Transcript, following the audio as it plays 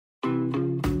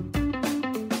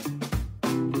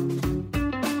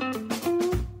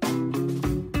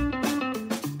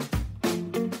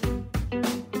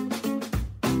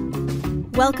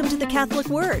Welcome to the Catholic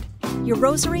Word, your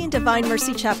Rosary and Divine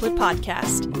Mercy Chaplet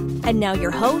podcast. And now your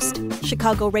host,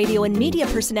 Chicago radio and media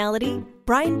personality,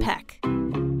 Brian Peck.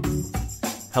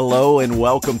 Hello and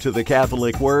welcome to the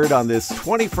Catholic Word on this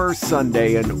 21st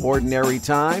Sunday in Ordinary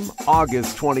Time,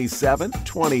 August 27th,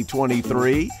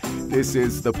 2023. This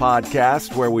is the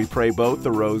podcast where we pray both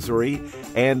the Rosary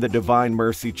and the Divine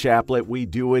Mercy Chaplet. We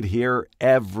do it here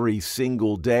every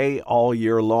single day, all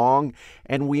year long,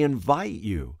 and we invite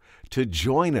you to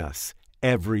join us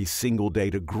every single day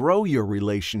to grow your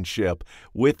relationship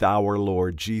with our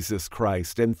Lord Jesus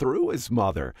Christ and through His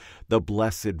mother, the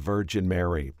Blessed Virgin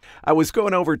Mary. I was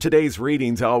going over today's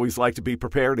readings. I always like to be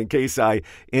prepared in case I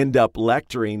end up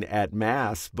lecturing at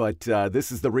Mass, but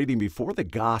this is the reading before the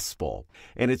Gospel,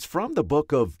 and it's from the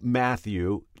book of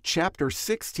Matthew, chapter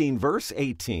 16, verse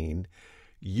 18.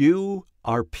 You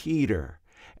are Peter,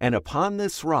 and upon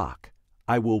this rock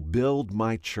I will build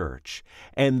my church,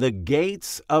 and the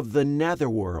gates of the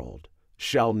netherworld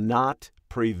shall not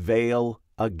prevail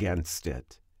against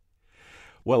it.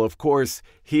 Well, of course,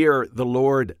 here the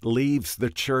Lord leaves the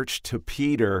church to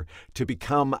Peter to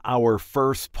become our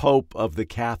first pope of the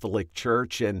Catholic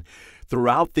Church. And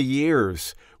throughout the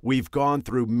years, we've gone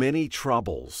through many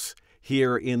troubles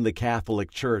here in the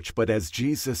Catholic Church. But as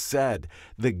Jesus said,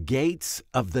 the gates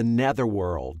of the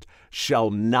netherworld shall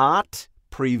not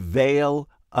prevail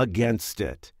against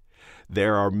it.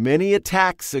 There are many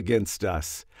attacks against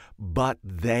us, but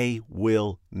they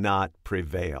will not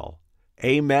prevail.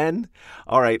 Amen?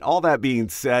 All right, all that being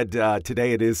said,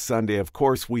 today it is Sunday. Of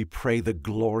course, we pray the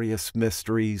glorious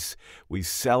mysteries. We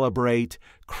celebrate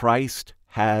Christ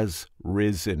has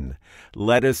risen.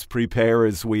 Let us prepare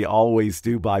as we always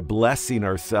do by blessing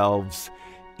ourselves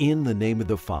in the name of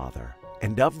the Father,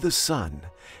 and of the Son,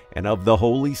 and of the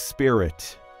Holy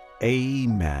Spirit.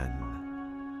 Amen.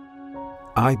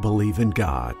 I believe in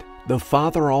God, the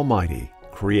Father Almighty,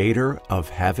 creator of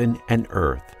heaven and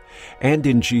earth, and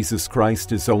in Jesus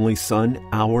Christ, His only Son,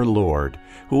 our Lord,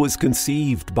 who was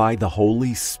conceived by the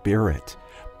Holy Spirit,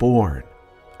 born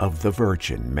of the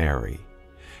Virgin Mary.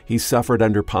 He suffered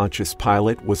under Pontius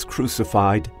Pilate, was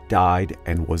crucified, died,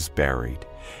 and was buried.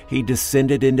 He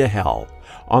descended into hell.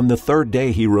 On the third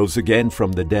day He rose again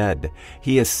from the dead.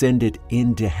 He ascended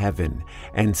into heaven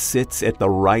and sits at the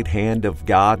right hand of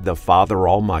God the Father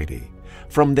Almighty.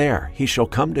 From there He shall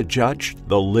come to judge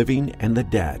the living and the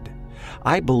dead.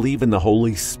 I believe in the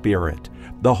Holy Spirit,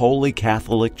 the Holy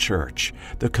Catholic Church,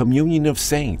 the communion of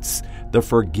saints, the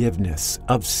forgiveness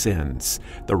of sins,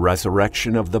 the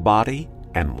resurrection of the body,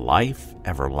 and life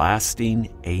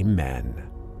everlasting. Amen.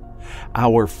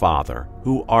 Our Father,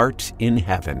 who art in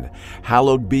heaven,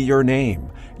 hallowed be your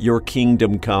name. Your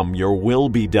kingdom come, your will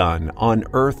be done, on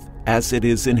earth as it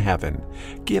is in heaven.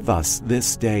 Give us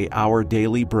this day our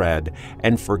daily bread,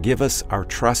 and forgive us our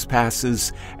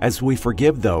trespasses, as we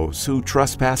forgive those who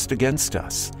trespass against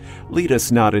us. Lead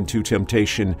us not into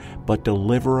temptation, but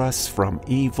deliver us from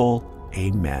evil.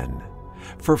 Amen.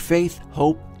 For faith,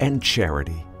 hope, and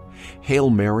charity. Hail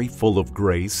Mary, full of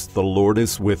grace, the Lord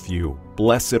is with you.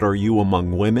 Blessed are you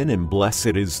among women, and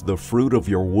blessed is the fruit of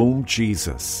your womb,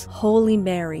 Jesus. Holy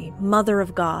Mary, Mother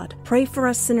of God, pray for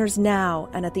us sinners now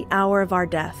and at the hour of our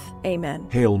death. Amen.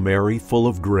 Hail Mary, full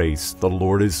of grace, the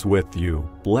Lord is with you.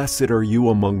 Blessed are you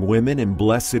among women, and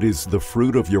blessed is the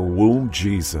fruit of your womb,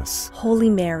 Jesus. Holy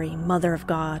Mary, Mother of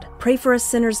God, pray for us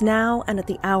sinners now and at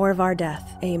the hour of our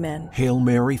death. Amen. Hail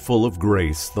Mary, full of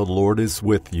grace, the Lord is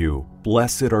with you.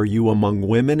 Blessed are you among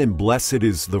women, and blessed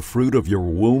is the fruit of your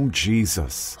womb,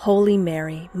 Jesus. Holy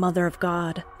Mary, Mother of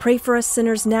God, pray for us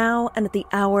sinners now and at the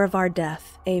hour of our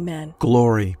death. Amen.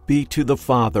 Glory be to the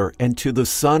Father, and to the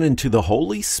Son, and to the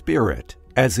Holy Spirit,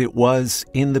 as it was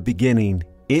in the beginning,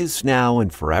 is now,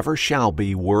 and forever shall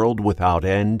be, world without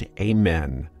end.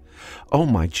 Amen. O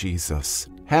my Jesus,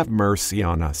 have mercy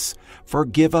on us.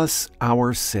 Forgive us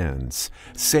our sins.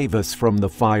 Save us from the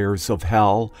fires of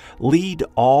hell. Lead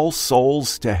all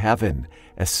souls to heaven,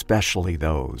 especially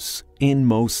those in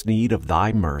most need of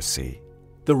thy mercy.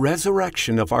 The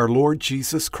resurrection of our Lord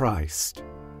Jesus Christ.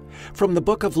 From the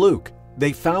book of Luke,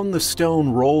 they found the stone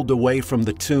rolled away from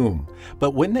the tomb,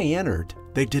 but when they entered,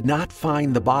 they did not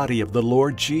find the body of the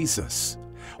Lord Jesus.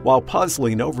 While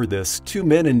puzzling over this, 2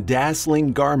 men in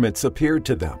dazzling garments appeared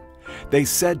to them. They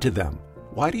said to them,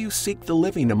 "Why do you seek the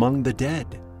living among the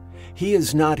dead? He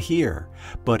is not here,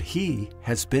 but He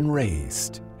has been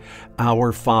raised.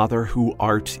 Our Father who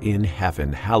art in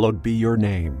heaven, hallowed be your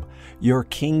name. Your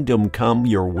kingdom come,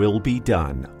 your will be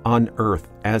done, on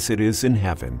earth as it is in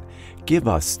heaven. Give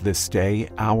us this day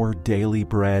our daily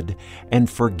bread, and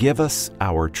forgive us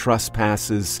our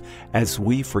trespasses, as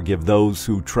we forgive those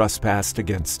who trespass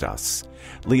against us.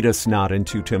 Lead us not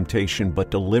into temptation,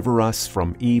 but deliver us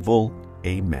from evil.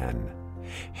 Amen.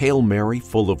 Hail Mary,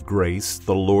 full of grace,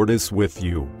 the Lord is with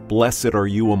you. Blessed are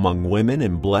you among women,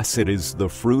 and blessed is the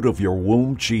fruit of your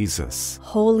womb, Jesus.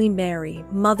 Holy Mary,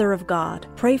 Mother of God,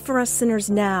 pray for us sinners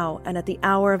now and at the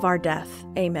hour of our death.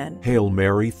 Amen. Hail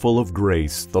Mary, full of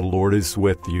grace, the Lord is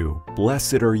with you.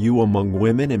 Blessed are you among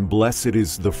women, and blessed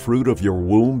is the fruit of your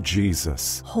womb,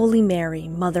 Jesus. Holy Mary,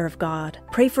 Mother of God,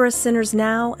 pray for us sinners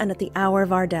now and at the hour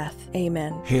of our death.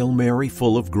 Amen. Hail Mary,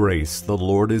 full of grace, the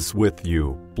Lord is with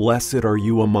you. Blessed are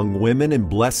you among women, and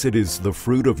blessed is the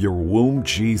fruit of your womb,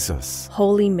 Jesus.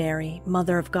 Holy Mary,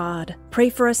 Mother of God, pray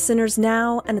for us sinners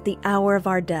now and at the hour of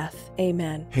our death.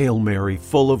 Amen. Hail Mary,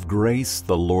 full of grace,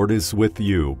 the Lord is with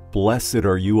you. Blessed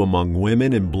are you among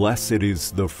women, and blessed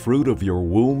is the fruit of your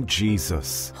womb,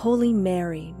 Jesus. Holy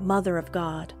Mary, Mother of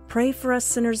God, pray for us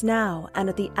sinners now and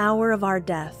at the hour of our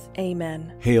death.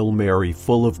 Amen. Hail Mary,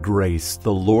 full of grace,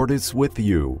 the Lord is with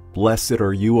you. Blessed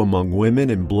are you among women,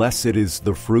 and blessed is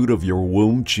the fruit of your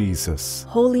womb, Jesus.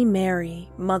 Holy Mary,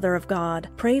 Mother of God,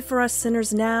 pray for us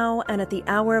sinners now and at the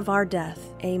hour of our death.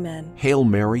 Amen. Hail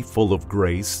Mary, full of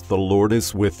grace, the Lord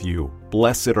is with you.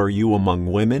 Blessed are you among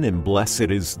women, and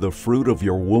blessed is the fruit of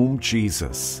your womb,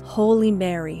 Jesus. Holy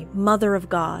Mary, Mother of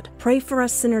God, pray for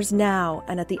us sinners now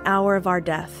and at the hour of our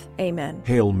death. Amen.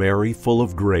 Hail Mary, full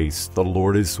of grace, the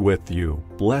Lord is with you.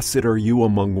 Blessed are you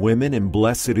among women, and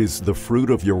blessed is the fruit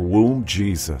of your womb,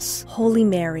 Jesus. Holy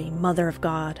Mary, Mother of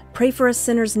God, pray for us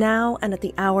sinners now and at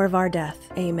the hour of our death.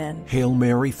 Amen. Hail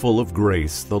Mary, full of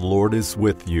grace, the Lord is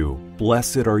with you.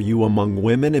 Blessed are you among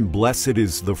women, and blessed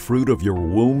is the fruit of your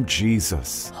womb,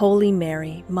 Jesus. Holy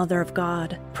Mary, Mother of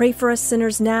God, pray for us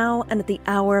sinners now and at the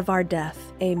hour of our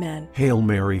death. Amen. Hail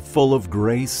Mary, full of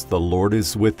grace, the Lord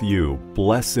is with you.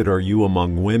 Blessed are you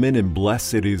among women, and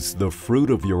blessed is the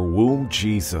fruit of your womb,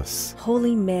 Jesus.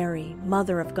 Holy Mary,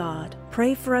 Mother of God,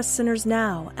 pray for us sinners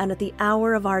now and at the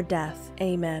hour of our death.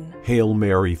 Amen. Hail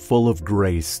Mary, full of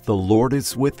grace, the Lord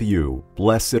is with you.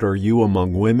 Blessed are you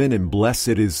among women, and blessed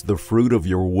is the fruit of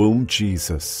your womb,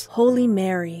 Jesus. Holy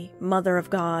Mary, Mother of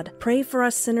God, pray for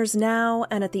us sinners now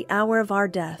and at the hour of our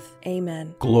death.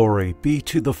 Amen. Glory be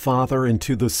to the Father, and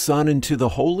to the Son, and to the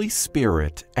Holy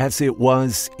Spirit, as it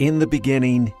was in the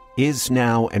beginning, is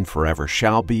now, and forever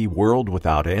shall be, world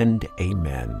without end.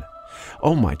 Amen.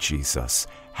 O my Jesus,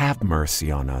 have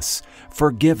mercy on us.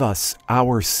 Forgive us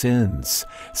our sins.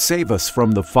 Save us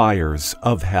from the fires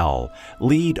of hell.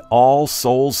 Lead all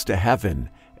souls to heaven,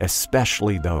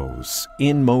 especially those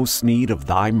in most need of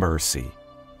thy mercy.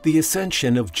 The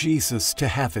Ascension of Jesus to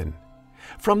Heaven.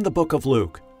 From the book of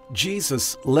Luke,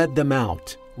 Jesus led them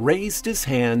out, raised his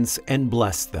hands, and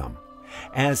blessed them.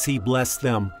 As he blessed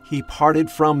them, he parted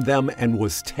from them and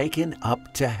was taken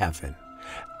up to heaven.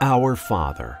 Our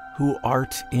Father, who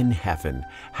art in heaven,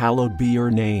 hallowed be your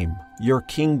name. Your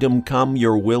kingdom come,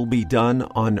 your will be done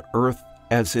on earth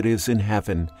as it is in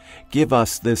heaven. Give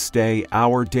us this day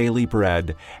our daily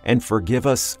bread, and forgive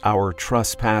us our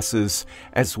trespasses,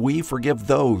 as we forgive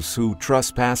those who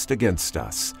trespass against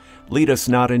us. Lead us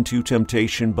not into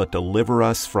temptation, but deliver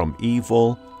us from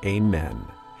evil. Amen.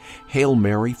 Hail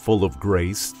Mary, full of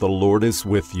grace, the Lord is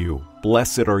with you.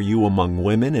 Blessed are you among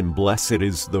women, and blessed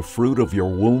is the fruit of your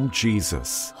womb,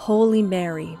 Jesus. Holy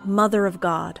Mary, Mother of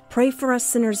God, pray for us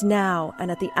sinners now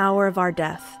and at the hour of our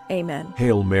death. Amen.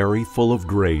 Hail Mary, full of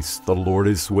grace, the Lord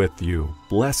is with you.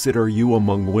 Blessed are you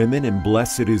among women, and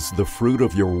blessed is the fruit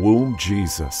of your womb,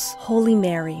 Jesus. Holy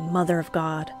Mary, Mother of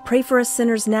God, pray for us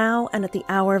sinners now and at the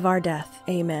hour of our death.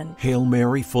 Amen. Hail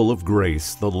Mary, full of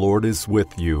grace, the Lord is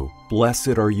with you.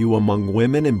 Blessed are you among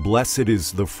women, and blessed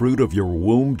is the fruit of your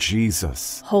womb,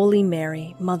 Jesus. Holy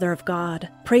Mary, Mother of God,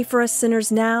 pray for us sinners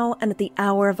now and at the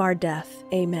hour of our death.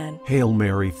 Amen. Hail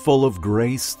Mary, full of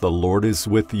grace, the Lord is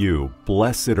with you.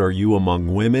 Blessed are you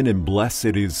among women, and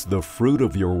blessed is the fruit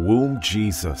of your womb,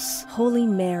 Jesus. Holy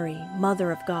Mary, Mother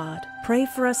of God, pray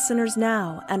for us sinners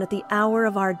now and at the hour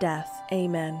of our death.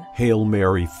 Amen. Hail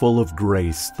Mary, full of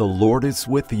grace, the Lord is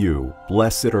with you.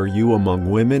 Blessed are you among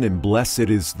women, and blessed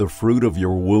is the fruit of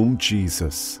your womb,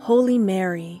 Jesus. Holy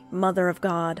Mary, Mother of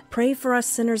God, pray for us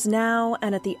sinners now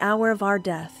and at the hour of our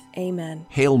death. Amen.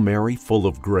 Hail Mary, full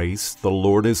of grace, the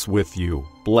Lord is with you.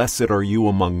 Blessed are you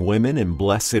among women, and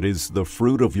blessed is the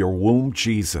fruit of your womb,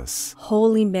 Jesus.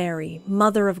 Holy Mary,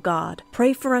 Mother of God,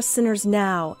 pray for us sinners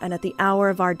now and at the hour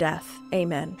of our death.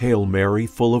 Amen. Hail Mary,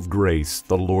 full of grace,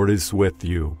 the Lord is with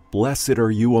you. Blessed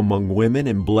are you among women,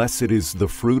 and blessed is the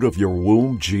fruit of your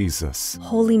womb, Jesus.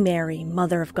 Holy Mary,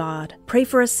 Mother of God, pray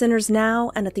for us sinners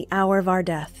now and at the hour of our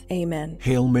death. Amen.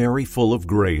 Hail Mary, full of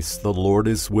grace, the Lord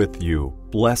is with you.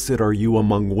 Blessed are you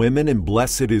among women, and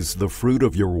blessed is the fruit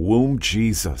of your womb,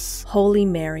 Jesus. Holy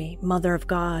Mary, Mother of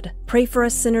God, pray for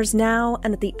us sinners now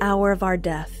and at the hour of our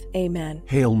death. Amen.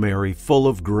 Hail Mary, full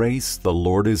of grace, the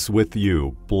Lord is with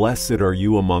you. Blessed are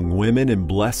you among women, and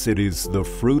blessed is the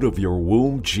fruit of your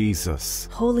womb, Jesus.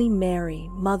 Holy Mary,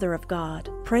 Mother of God,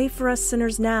 pray for us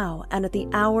sinners now and at the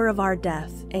hour of our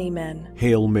death. Amen.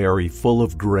 Hail Mary, full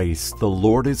of grace, the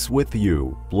Lord is with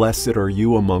you. Blessed are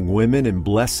you among women, and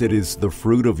blessed is the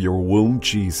fruit of your womb,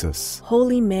 Jesus.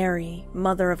 Holy Mary,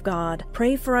 Mother of God,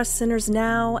 pray for us sinners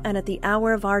now and at the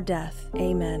hour of our death.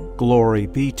 Amen. Glory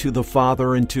be to the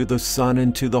Father, and to the Son,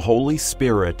 and to the Holy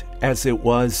Spirit, as it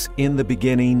was in the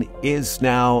beginning, is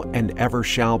now, and ever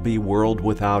shall be, world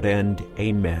without end.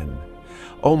 Amen.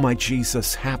 O my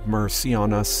Jesus, have mercy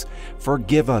on us.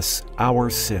 Forgive us our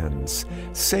sins.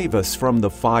 Save us from the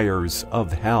fires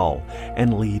of hell,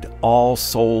 and lead all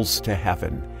souls to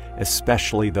heaven,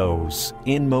 especially those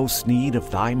in most need of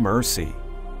thy mercy.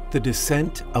 The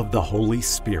descent of the Holy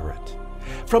Spirit.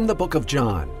 From the book of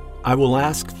John. I will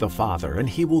ask the Father, and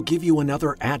he will give you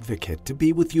another advocate to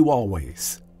be with you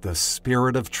always, the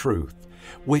Spirit of truth,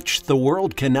 which the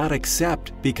world cannot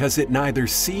accept because it neither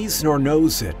sees nor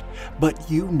knows it,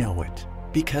 but you know it,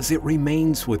 because it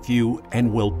remains with you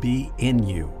and will be in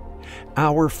you.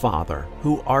 Our Father,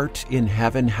 who art in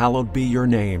heaven, hallowed be your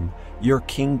name. Your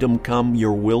kingdom come,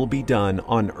 your will be done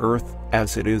on earth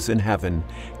as it is in heaven.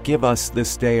 Give us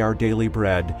this day our daily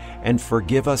bread, and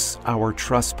forgive us our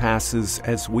trespasses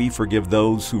as we forgive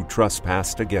those who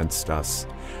trespass against us.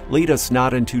 Lead us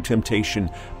not into temptation,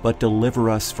 but deliver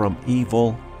us from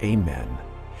evil. Amen.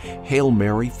 Hail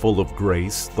Mary, full of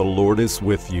grace, the Lord is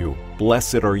with you.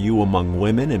 Blessed are you among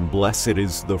women, and blessed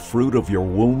is the fruit of your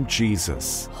womb,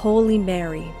 Jesus. Holy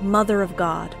Mary, Mother of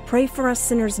God, pray for us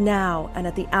sinners now and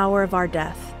at the hour of our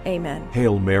death. Amen.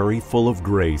 Hail Mary, full of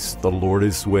grace, the Lord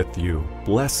is with you.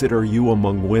 Blessed are you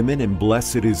among women, and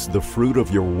blessed is the fruit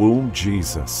of your womb,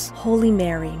 Jesus. Holy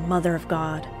Mary, Mother of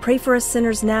God, pray for us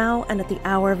sinners now and at the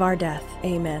hour of our death.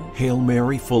 Amen. Hail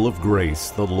Mary, full of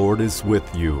grace, the Lord is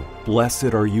with you.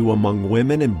 Blessed are you among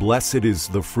women, and blessed is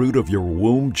the fruit of your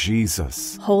womb,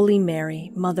 Jesus. Holy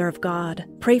Mary, Mother of God,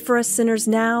 pray for us sinners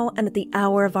now and at the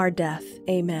hour of our death.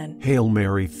 Amen. Hail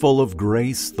Mary, full of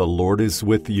grace, the Lord is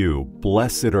with you.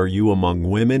 Blessed are you among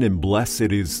women, and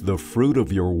blessed is the fruit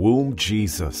of your womb,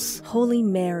 Jesus. Holy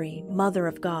Mary, Mother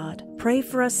of God, pray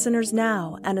for us sinners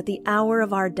now and at the hour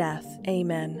of our death.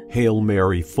 Amen. Hail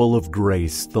Mary, full of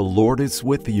grace, the Lord is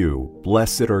with you.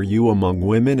 Blessed are you among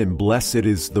women, and blessed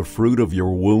is the fruit of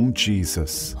your womb,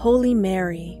 Jesus. Holy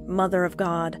Mary, Mother of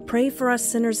God, pray for us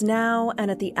sinners now and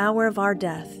at the hour of our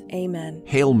death. Amen.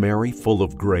 Hail Mary, full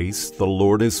of grace, the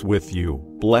Lord is with you.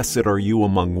 Blessed are you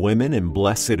among women, and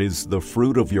blessed is the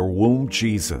fruit of your womb,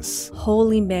 Jesus.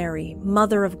 Holy Mary,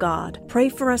 Mother of God, pray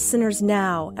for us sinners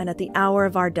now and at the hour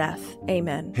of our death.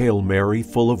 Amen. Hail Mary,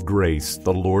 full of grace,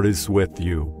 the Lord is with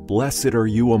you. Blessed are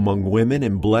you among women,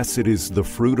 and blessed is the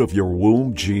fruit of your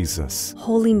womb, Jesus.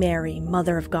 Holy Mary,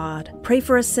 Mother of God, pray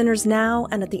for us sinners now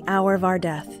and at the hour of our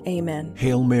death. Amen.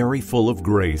 Hail Mary, full of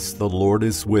grace, the Lord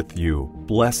is with you.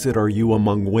 Blessed are you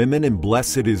among women, and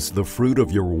blessed is the fruit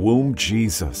of your womb,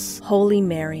 Jesus. Holy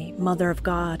Mary, Mother of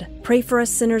God, pray for us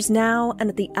sinners now and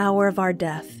at the hour of our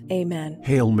death. Amen.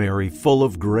 Hail Mary, full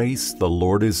of grace, the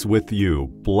Lord is with you.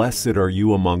 Blessed are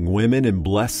you among women, and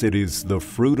blessed is the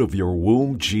fruit of your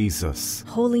womb, Jesus.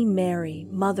 Holy Mary,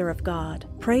 Mother of God,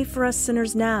 pray for us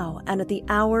sinners now and at the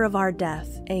hour of our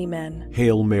death. Amen.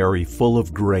 Hail Mary, full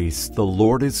of grace, the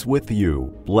Lord is with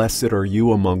you. Blessed are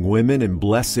you among women, and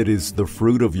blessed is the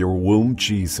fruit of your womb,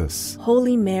 Jesus.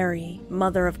 Holy Mary,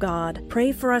 Mother of God,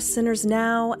 pray for us sinners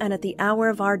now and at the hour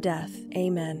of our death.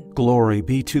 Amen. Glory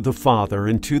be to the Father,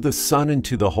 and to the Son, and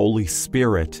to the Holy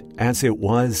Spirit, as it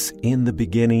was in the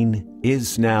beginning,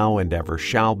 is now, and ever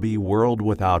shall be, world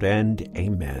without end.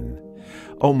 Amen.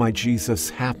 O my Jesus,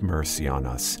 have mercy on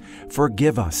us.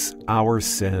 Forgive us our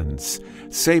sins.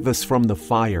 Save us from the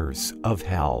fires of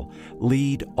hell.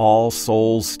 Lead all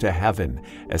souls to heaven,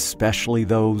 especially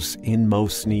those in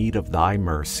most need of thy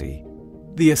mercy.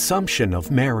 The Assumption of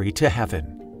Mary to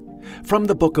heaven. From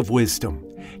the Book of Wisdom.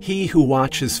 He who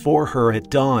watches for her at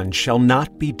dawn shall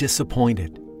not be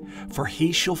disappointed. for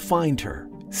he shall find her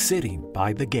sitting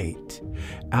by the gate.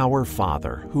 Our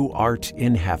Father, who art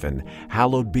in heaven,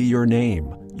 hallowed be your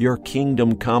name. Your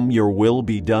kingdom come, your will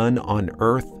be done on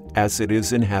earth as it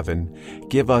is in heaven.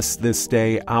 Give us this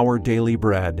day our daily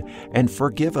bread, and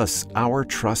forgive us our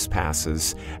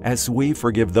trespasses, as we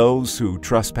forgive those who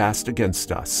trespass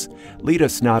against us. Lead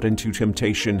us not into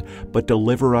temptation, but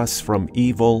deliver us from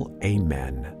evil.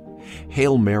 Amen.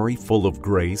 Hail Mary, full of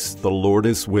grace, the Lord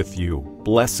is with you.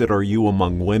 Blessed are you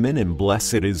among women, and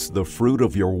blessed is the fruit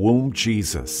of your womb,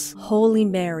 Jesus. Holy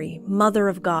Mary, Mother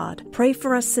of God, pray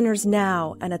for us sinners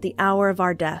now and at the hour of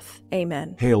our death.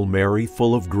 Amen. Hail Mary,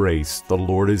 full of grace, the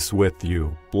Lord is with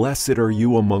you. Blessed are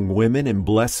you among women, and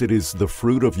blessed is the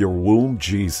fruit of your womb,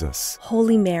 Jesus.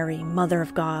 Holy Mary, Mother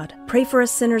of God, pray for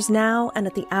us sinners now and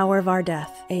at the hour of our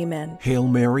death. Amen. Hail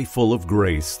Mary, full of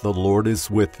grace, the Lord is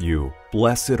with you.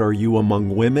 Blessed are you among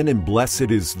women, and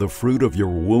blessed is the fruit of your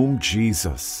womb,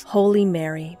 Jesus. Holy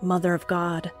Mary, Mother of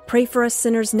God, pray for us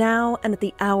sinners now and at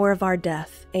the hour of our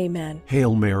death. Amen.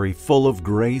 Hail Mary, full of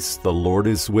grace, the Lord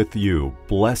is with you.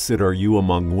 Blessed are you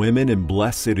among women, and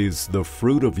blessed is the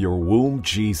fruit of your womb,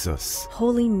 Jesus.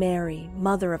 Holy Mary,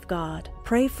 Mother of God,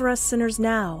 pray for us sinners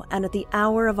now and at the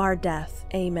hour of our death.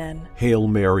 Amen. Hail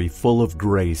Mary, full of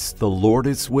grace, the Lord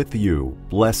is with you.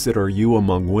 Blessed are you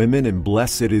among women, and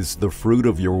blessed is the fruit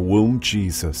of your womb,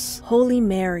 Jesus. Holy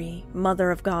Mary,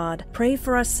 Mother of God, pray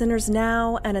for us sinners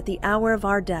now and at the hour of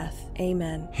our death.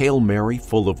 Amen. Hail Mary,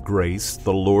 full of grace,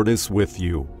 the Lord is with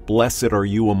you. Blessed are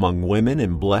you among women,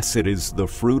 and blessed is the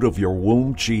fruit of your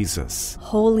womb, Jesus.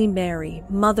 Holy Mary,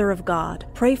 Mother of God,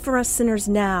 pray for us sinners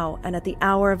now and at the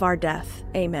hour of our death.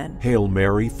 Amen. Hail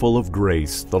Mary, full of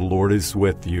grace, the Lord is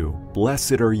with you.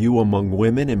 Blessed are you among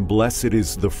women, and blessed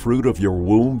is the fruit of your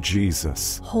womb,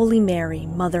 Jesus. Holy Mary,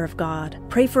 Mother of God,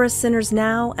 pray for us sinners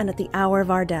now and at the hour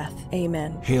of our death.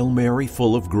 Amen. Hail Mary,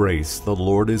 full of grace, the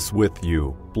Lord is with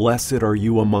you. Blessed are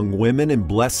you among women, and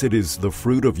blessed is the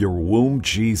fruit of your womb,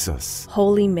 Jesus.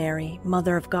 Holy Mary,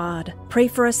 Mother of God, pray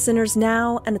for us sinners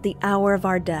now and at the hour of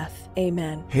our death.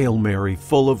 Amen. Hail Mary,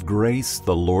 full of grace,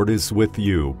 the Lord is with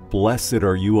you. Blessed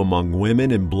are you among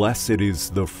women, and blessed is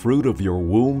the fruit of your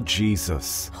womb,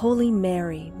 Jesus. Holy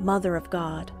Mary, Mother of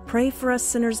God, pray for us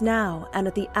sinners now and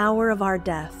at the hour of our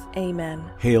death. Amen.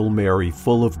 Hail Mary,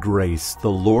 full of grace, the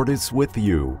Lord is with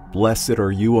you. Blessed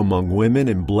are you among women,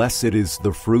 and blessed is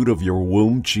the fruit of your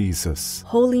womb, Jesus.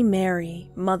 Holy Mary,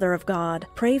 Mother of God,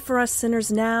 pray for us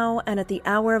sinners now and at the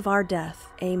hour of our death.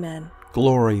 Amen.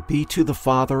 Glory be to the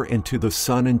Father, and to the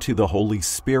Son, and to the Holy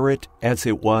Spirit, as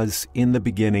it was in the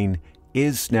beginning,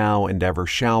 is now, and ever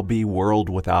shall be, world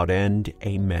without end.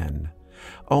 Amen.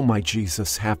 O my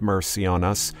Jesus, have mercy on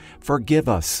us. Forgive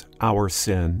us our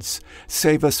sins.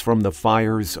 Save us from the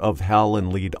fires of hell,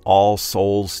 and lead all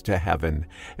souls to heaven,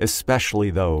 especially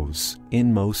those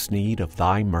in most need of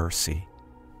thy mercy.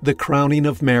 The crowning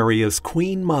of Mary as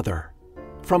Queen Mother.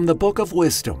 From the Book of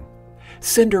Wisdom.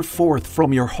 Send her forth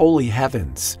from your holy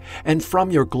heavens, and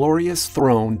from your glorious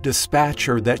throne dispatch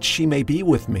her, that she may be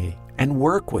with me and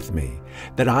work with me,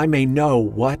 that I may know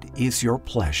what is your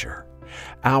pleasure.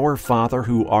 Our Father,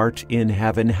 who art in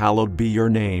heaven, hallowed be your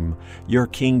name. Your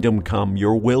kingdom come,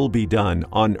 your will be done,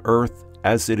 on earth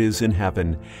as it is in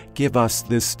heaven. Give us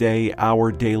this day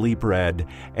our daily bread,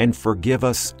 and forgive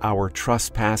us our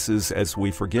trespasses, as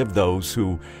we forgive those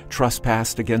who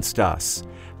trespass against us.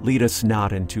 Lead us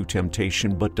not into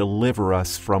temptation, but deliver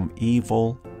us from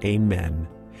evil. Amen.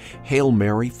 Hail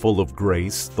Mary, full of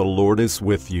grace, the Lord is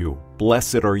with you.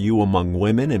 Blessed are you among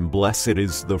women, and blessed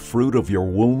is the fruit of your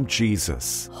womb,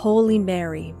 Jesus. Holy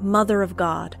Mary, Mother of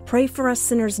God, pray for us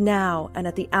sinners now and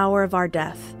at the hour of our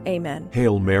death. Amen.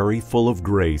 Hail Mary, full of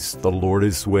grace, the Lord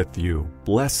is with you.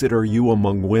 Blessed are you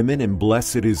among women, and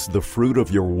blessed is the fruit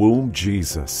of your womb,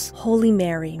 Jesus. Holy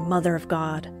Mary, Mother of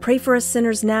God, pray for us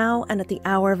sinners now and at the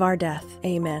hour of our death.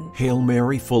 Amen. Hail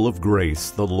Mary, full of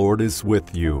grace, the Lord is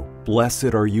with you.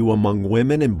 Blessed are you among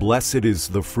women, and blessed is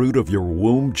the fruit of your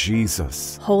womb,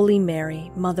 Jesus. Holy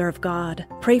Mary, Mother of God,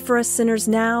 pray for us sinners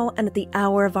now and at the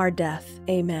hour of our death.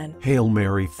 Amen. Hail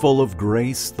Mary, full of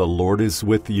grace, the Lord is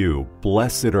with you.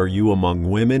 Blessed are you among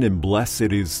women, and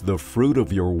blessed is the fruit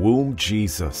of your womb,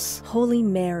 Jesus. Holy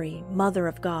Mary, Mother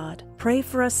of God, pray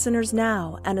for us sinners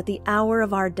now and at the hour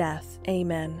of our death.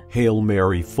 Amen. Hail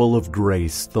Mary, full of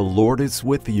grace, the Lord is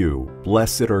with you.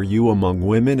 Blessed are you among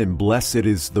women, and blessed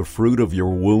is the fruit of your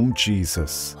womb,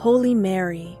 Jesus. Holy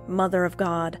Mary, Mother of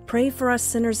God, pray for us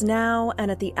sinners now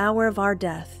and at the hour of our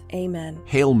death. Amen.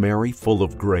 Hail Mary, full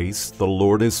of grace, the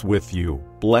Lord is with you.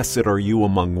 Blessed are you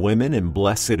among women, and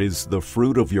blessed is the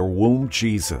fruit of your womb,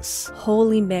 Jesus.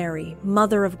 Holy Mary,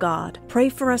 Mother of God, pray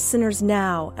for us sinners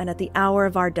now and at the hour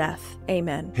of our death.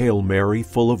 Amen. Hail Mary,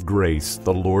 full of grace,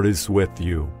 the Lord is with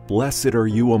you. Blessed are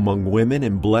you among women,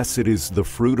 and blessed is the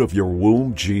fruit of your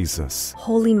womb, Jesus.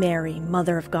 Holy Mary,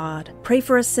 Mother of God, pray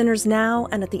for us sinners now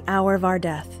and at the hour of our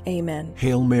death. Amen.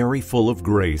 Hail Mary, full of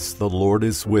grace, the Lord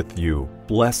is with you.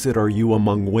 Blessed are you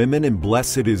among women, and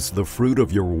blessed is the fruit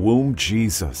of your womb,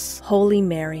 Jesus. Holy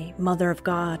Mary, Mother of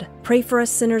God, pray for us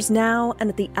sinners now and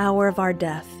at the hour of our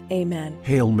death. Amen.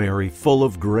 Hail Mary, full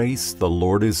of grace, the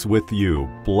Lord is with you.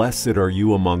 Blessed are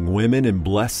you among women, and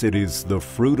blessed is the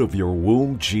fruit of your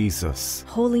womb, Jesus.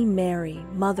 Holy Mary,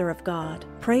 Mother of God,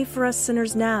 pray for us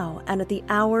sinners now and at the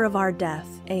hour of our death.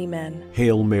 Amen.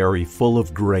 Hail Mary, full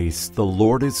of grace, the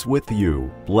Lord is with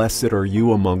you. Blessed are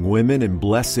you among women, and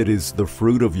blessed is the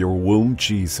fruit of your womb,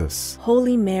 Jesus.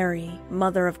 Holy Mary,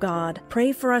 Mother of God,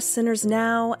 pray for us sinners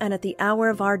now and at the hour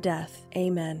of our death.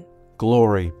 Amen.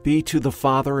 Glory be to the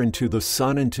Father, and to the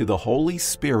Son, and to the Holy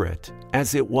Spirit,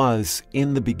 as it was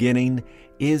in the beginning,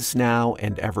 is now,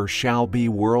 and ever shall be,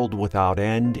 world without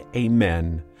end.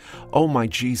 Amen. O my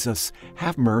Jesus,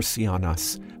 have mercy on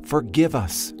us. Forgive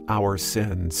us our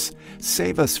sins.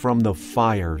 Save us from the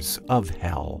fires of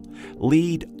hell.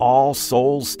 Lead all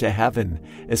souls to heaven,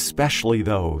 especially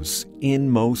those in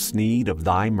most need of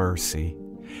thy mercy.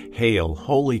 Hail,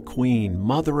 Holy Queen,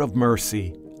 Mother of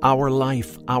Mercy, our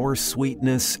life, our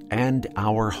sweetness, and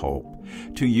our hope.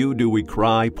 To you do we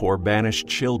cry, poor banished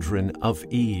children of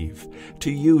Eve. To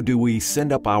you do we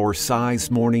send up our sighs,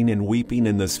 mourning and weeping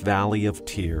in this valley of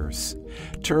tears.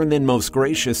 Turn then, most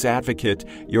gracious Advocate,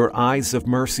 your eyes of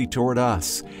mercy toward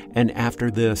us, and after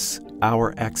this,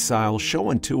 our exile, show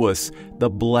unto us the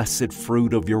blessed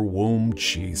fruit of your womb,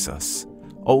 Jesus.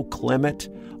 O clement,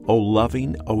 O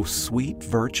loving, O sweet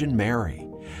Virgin Mary,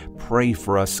 pray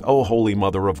for us, O Holy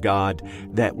Mother of God,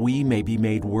 that we may be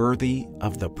made worthy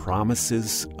of the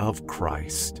promises of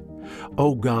Christ.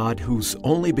 O God, whose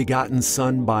only begotten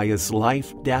Son, by his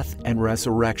life, death, and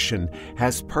resurrection,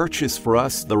 has purchased for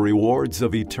us the rewards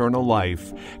of eternal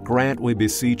life, grant, we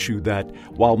beseech you, that,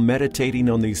 while meditating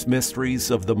on these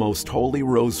mysteries of the most holy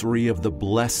rosary of the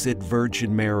Blessed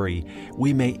Virgin Mary,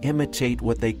 we may imitate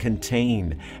what they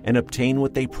contain and obtain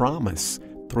what they promise.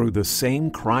 Through the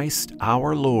same Christ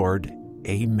our Lord.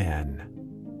 Amen.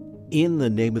 In the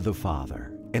name of the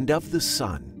Father, and of the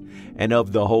Son, and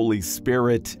of the Holy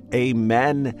Spirit.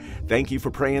 Amen. Thank you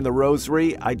for praying the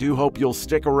Rosary. I do hope you'll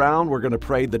stick around. We're going to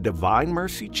pray the Divine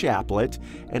Mercy Chaplet,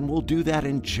 and we'll do that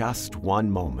in just one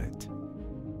moment.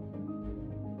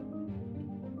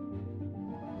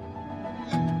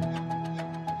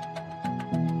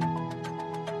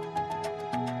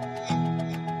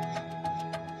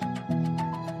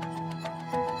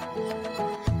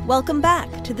 Welcome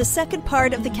back to the second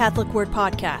part of the Catholic Word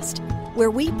podcast,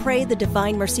 where we pray the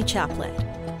Divine Mercy Chaplet.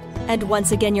 And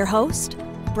once again, your host,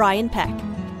 Brian Peck.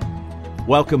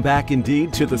 Welcome back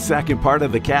indeed to the second part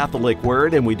of the Catholic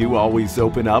Word, and we do always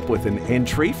open up with an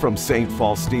entry from St.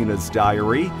 Faustina's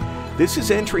diary. This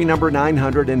is entry number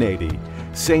 980.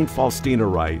 St. Faustina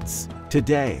writes,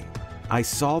 "Today I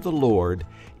saw the Lord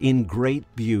in great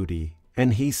beauty,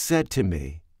 and he said to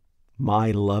me,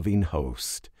 'My loving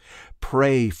host,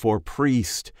 pray for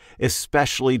priest,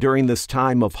 especially during this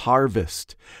time of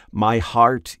harvest. My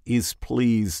heart is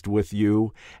pleased with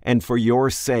you, and for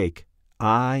your sake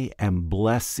I am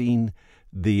blessing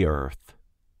the earth.'"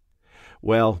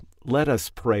 Well, let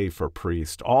us pray for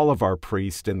priest. All of our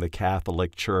priests in the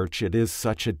Catholic Church, it is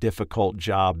such a difficult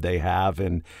job they have,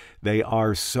 and they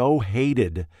are so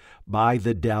hated by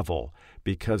the devil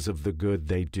because of the good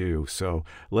they do. So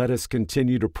let us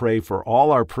continue to pray for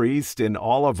all our priests in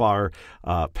all of our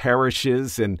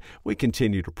parishes, and we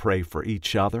continue to pray for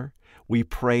each other. We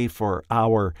pray for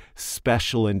our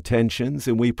special intentions,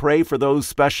 and we pray for those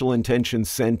special intentions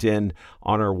sent in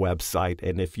on our website.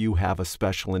 And if you have a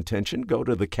special intention, go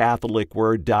to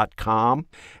thecatholicword.com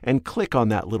and click on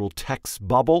that little text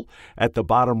bubble at the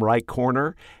bottom right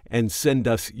corner and send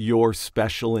us your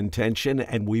special intention,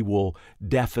 and we will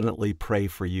definitely pray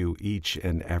for you each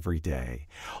and every day.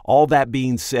 All that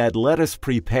being said, let us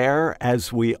prepare,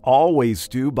 as we always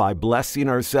do, by blessing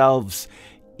ourselves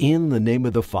in the name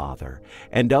of the Father,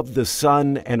 and of the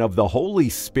Son, and of the Holy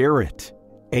Spirit.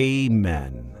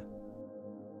 Amen.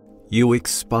 You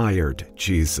expired,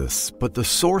 Jesus, but the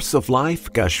source of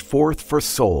life gushed forth for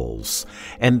souls,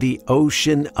 and the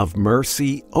ocean of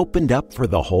mercy opened up for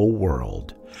the whole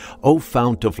world. O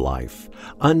fount of life,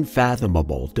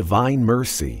 unfathomable divine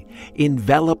mercy,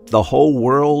 envelop the whole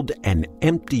world and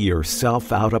empty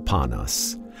yourself out upon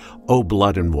us. O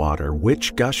blood and water,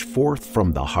 which gush forth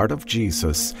from the heart of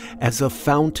Jesus as a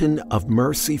fountain of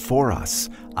mercy for us,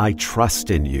 I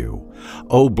trust in you.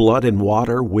 O blood and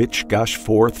water, which gush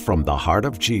forth from the heart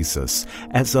of Jesus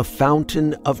as a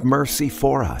fountain of mercy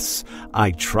for us,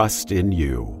 I trust in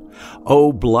you.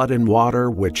 O blood and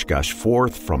water, which gush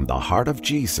forth from the heart of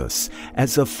Jesus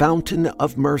as a fountain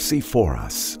of mercy for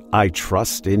us, I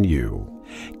trust in you.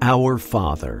 Our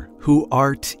Father, who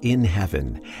art in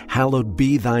heaven, hallowed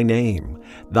be thy name.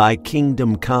 Thy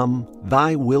kingdom come,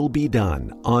 thy will be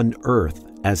done, on earth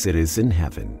as it is in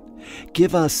heaven.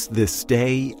 Give us this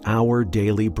day our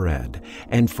daily bread,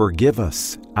 and forgive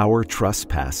us our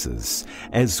trespasses,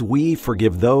 as we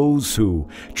forgive those who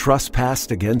trespass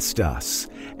against us.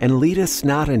 And lead us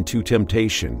not into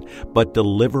temptation, but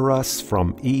deliver us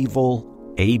from evil.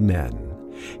 Amen.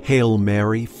 Hail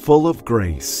Mary, full of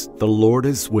grace, the Lord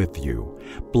is with you.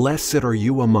 Blessed are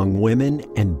you among women,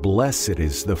 and blessed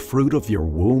is the fruit of your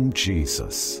womb,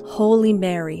 Jesus. Holy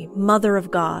Mary, Mother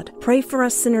of God, pray for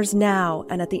us sinners now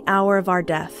and at the hour of our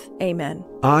death. Amen.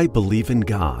 I believe in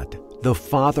God, the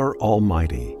Father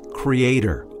Almighty,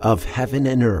 creator of heaven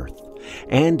and earth,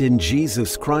 and in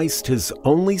Jesus Christ, his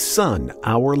only Son,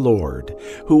 our Lord,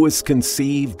 who was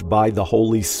conceived by the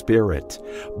Holy Spirit,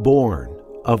 born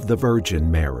of the Virgin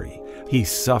Mary. He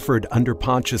suffered under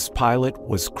Pontius Pilate,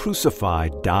 was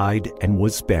crucified, died, and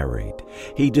was buried.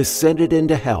 He descended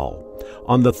into hell.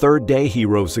 On the third day he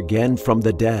rose again from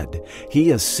the dead.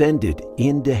 He ascended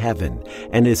into heaven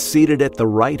and is seated at the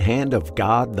right hand of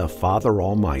God the Father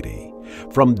Almighty.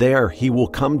 From there he will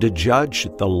come to judge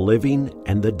the living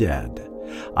and the dead.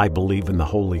 I believe in the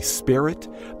Holy Spirit,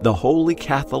 the Holy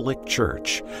Catholic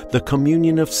Church, the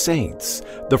communion of saints,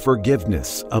 the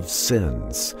forgiveness of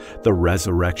sins, the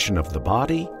resurrection of the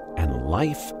body, and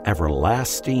life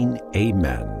everlasting.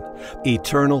 Amen.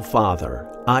 Eternal Father,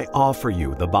 I offer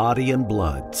you the body and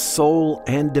blood, soul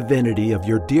and divinity of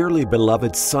your dearly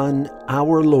beloved Son,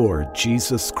 our Lord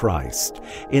Jesus Christ,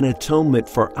 in atonement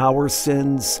for our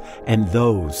sins and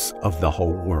those of the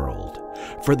whole world.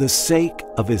 For the sake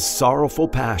of his sorrowful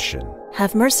passion,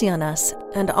 have mercy on us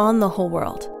and on the whole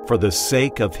world. For the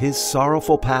sake of his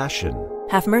sorrowful passion,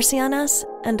 have mercy on us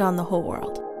and on the whole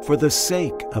world. For the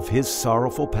sake of his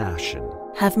sorrowful passion,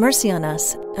 have mercy on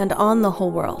us and on the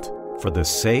whole world. For the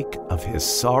sake of his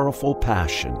sorrowful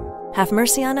passion, have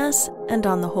mercy on us and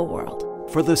on the whole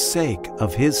world. For the sake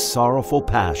of his sorrowful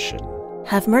passion,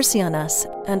 have mercy on us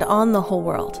and on the whole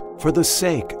world. For the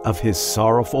sake of his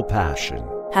sorrowful passion,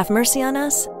 have mercy on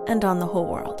us and on the whole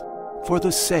world. For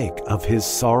the sake of his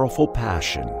sorrowful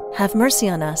passion, have mercy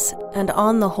on us and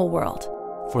on the whole world.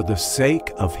 For the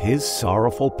sake of his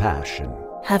sorrowful passion,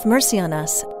 have mercy on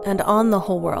us and on the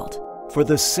whole world. For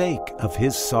the sake of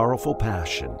his sorrowful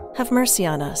passion, have mercy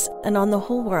on us and on the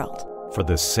whole world. For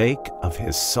the sake of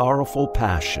his sorrowful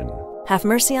passion, have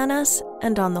mercy on us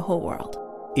and on the whole world.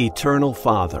 Eternal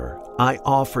Father, I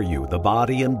offer you the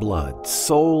body and blood,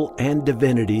 soul and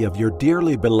divinity of your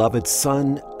dearly beloved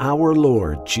Son, our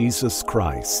Lord Jesus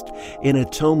Christ, in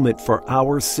atonement for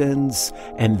our sins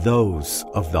and those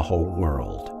of the whole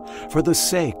world. For the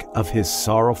sake of his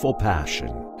sorrowful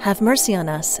passion, have mercy on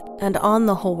us and on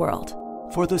the whole world.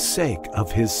 For the sake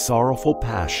of his sorrowful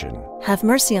passion, have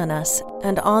mercy on us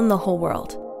and on the whole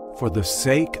world. For the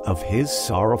sake of his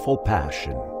sorrowful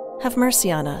passion, have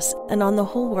mercy on us and on the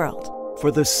whole world. For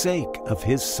the sake of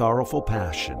his sorrowful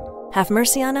passion, have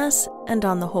mercy on us and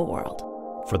on the whole world.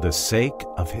 For the sake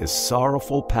of his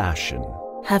sorrowful passion,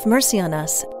 have mercy on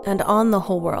us and on the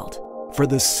whole world. For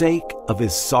the sake of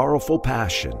his sorrowful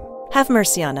passion, have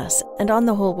mercy on us and on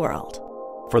the whole world.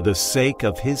 For the sake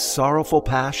of his sorrowful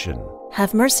passion,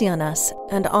 have mercy on us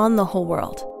and on the whole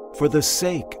world. For the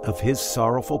sake of his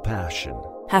sorrowful passion,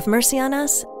 have mercy on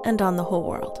us and on the whole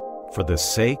world. For the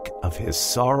sake of his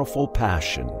sorrowful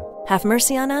passion, have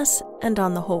mercy on us and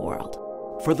on the whole world.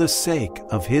 For the sake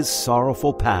of his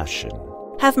sorrowful passion,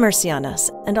 have mercy on us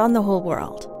and on the whole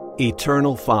world.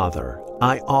 Eternal Father,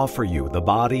 I offer you the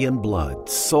body and blood,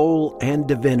 soul and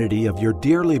divinity of your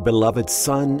dearly beloved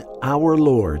Son, our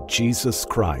Lord Jesus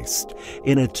Christ,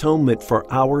 in atonement for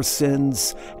our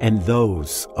sins and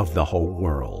those of the whole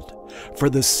world.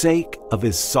 For the sake of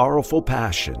his sorrowful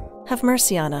passion, have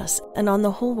mercy on us and on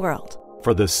the whole world.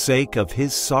 For the sake of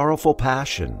his sorrowful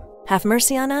passion, have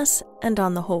mercy on us and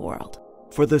on the whole world.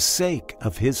 For the sake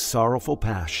of his sorrowful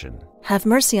passion, have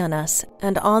mercy on us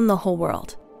and on the whole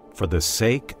world. For the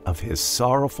sake of his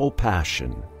sorrowful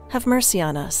passion, have mercy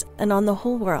on us and on the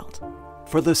whole world.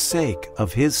 For the sake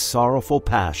of his sorrowful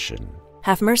passion,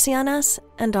 have mercy on us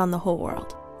and on the whole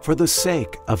world. For the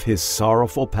sake of his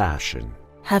sorrowful passion,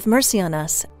 have mercy on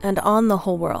us and on the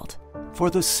whole world. for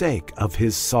the sake of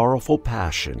his sorrowful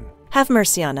passion. Have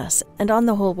mercy on us and on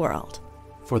the whole world.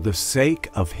 For the sake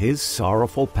of his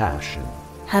sorrowful passion.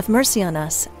 Have mercy on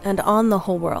us and on the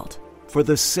whole world. For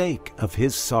the sake of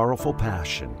his sorrowful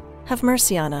passion. Have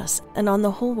mercy on us and on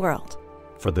the whole world.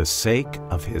 For the sake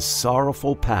of his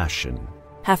sorrowful passion.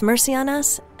 Have mercy on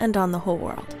us and on the whole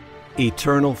world.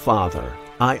 Eternal Father,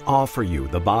 I offer you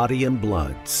the body and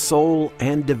blood, soul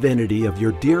and divinity of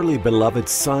your dearly beloved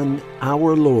Son,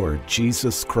 our Lord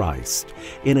Jesus Christ,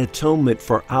 in atonement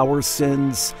for our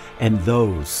sins and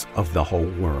those of the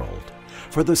whole world,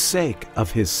 for the sake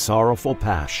of his sorrowful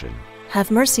passion.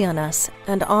 Have mercy on us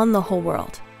and on the whole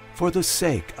world. For the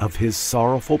sake of his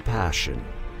sorrowful passion.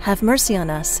 Have mercy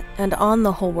on us and on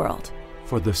the whole world.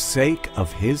 For the sake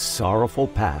of his sorrowful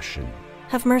passion.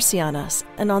 Have mercy on us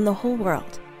and on the whole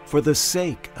world. For the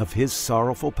sake of his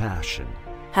sorrowful passion.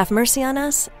 Have mercy on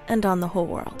us and on the whole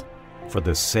world. For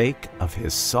the sake of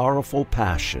his sorrowful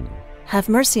passion. Have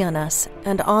mercy on us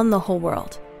and on the whole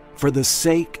world. For the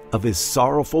sake of his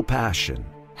sorrowful passion.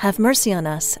 Have mercy on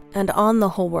us and on the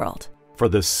whole world. For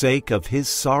the sake of his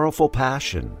sorrowful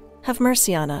passion. Have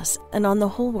mercy on us and on the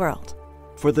whole world.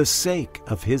 For the sake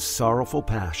of his sorrowful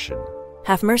passion.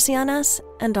 Have mercy on us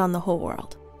and on the whole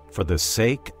world. For the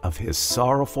sake of his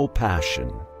sorrowful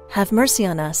passion. Have mercy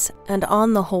on us and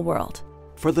on the whole world.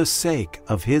 For the sake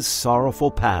of his sorrowful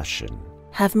passion.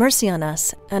 Have mercy on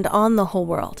us and on the whole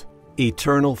world.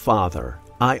 Eternal Father,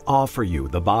 I offer you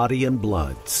the body and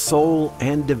blood, soul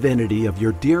and divinity of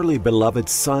your dearly beloved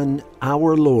Son,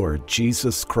 our Lord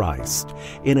Jesus Christ,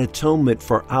 in atonement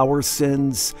for our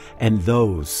sins and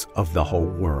those of the whole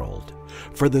world,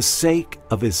 for the sake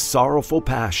of his sorrowful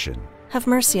passion. Have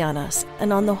mercy on us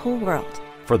and on the whole world.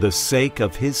 For the sake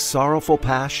of his sorrowful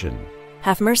passion.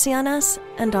 Have mercy on us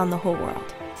and on the whole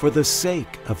world. For the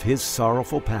sake of his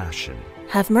sorrowful passion.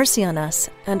 Have mercy on us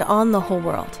and on the whole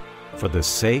world. For the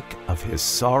sake of his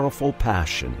sorrowful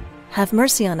passion. Have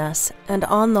mercy on us and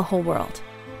on the whole world.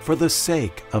 For the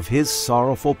sake of his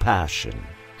sorrowful passion.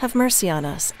 Have mercy on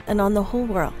us and on the whole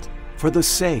world. For the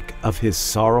sake of his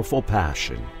sorrowful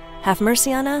passion. Have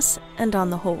mercy on us and on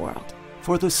the whole world.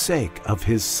 For the sake of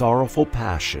his sorrowful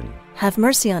passion. Have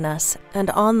mercy on us and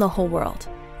on the whole world.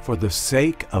 For the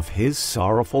sake of his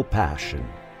sorrowful passion.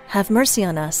 Have mercy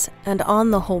on us and on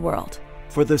the whole world.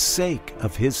 For the sake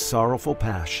of his sorrowful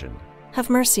passion. Have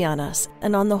mercy on us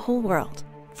and on the whole world.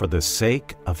 For the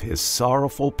sake of his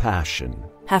sorrowful passion.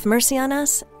 Have mercy on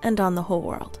us and on the whole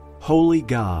world. Holy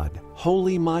God,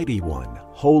 Holy Mighty One,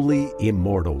 Holy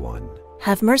Immortal One.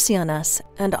 Have mercy on us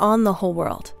and on the whole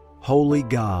world. Holy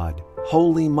God,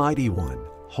 Holy Mighty One,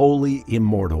 Holy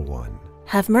Immortal One.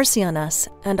 Have mercy on us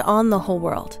and on the whole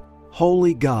world.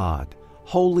 Holy God,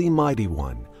 Holy Mighty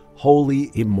One,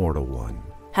 Holy Immortal One.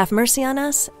 Have mercy on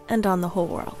us and on the whole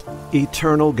world.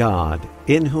 Eternal God,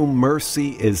 in whom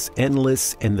mercy is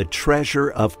endless and the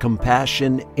treasure of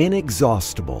compassion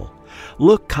inexhaustible,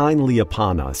 look kindly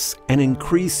upon us and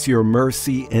increase your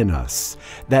mercy in us,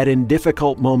 that in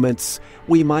difficult moments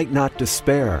we might not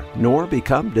despair nor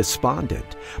become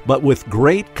despondent, but with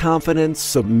great confidence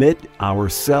submit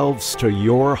ourselves to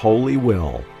your holy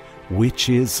will, which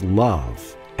is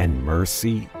love and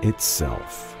mercy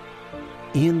itself.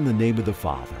 In the name of the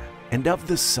Father, and of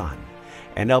the Son,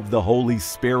 and of the Holy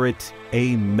Spirit,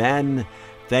 amen.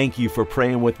 Thank you for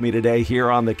praying with me today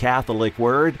here on the Catholic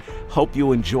Word. Hope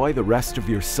you enjoy the rest of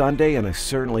your Sunday, and I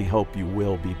certainly hope you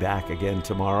will be back again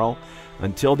tomorrow.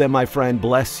 Until then, my friend,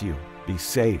 bless you, be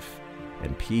safe,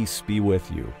 and peace be with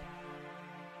you.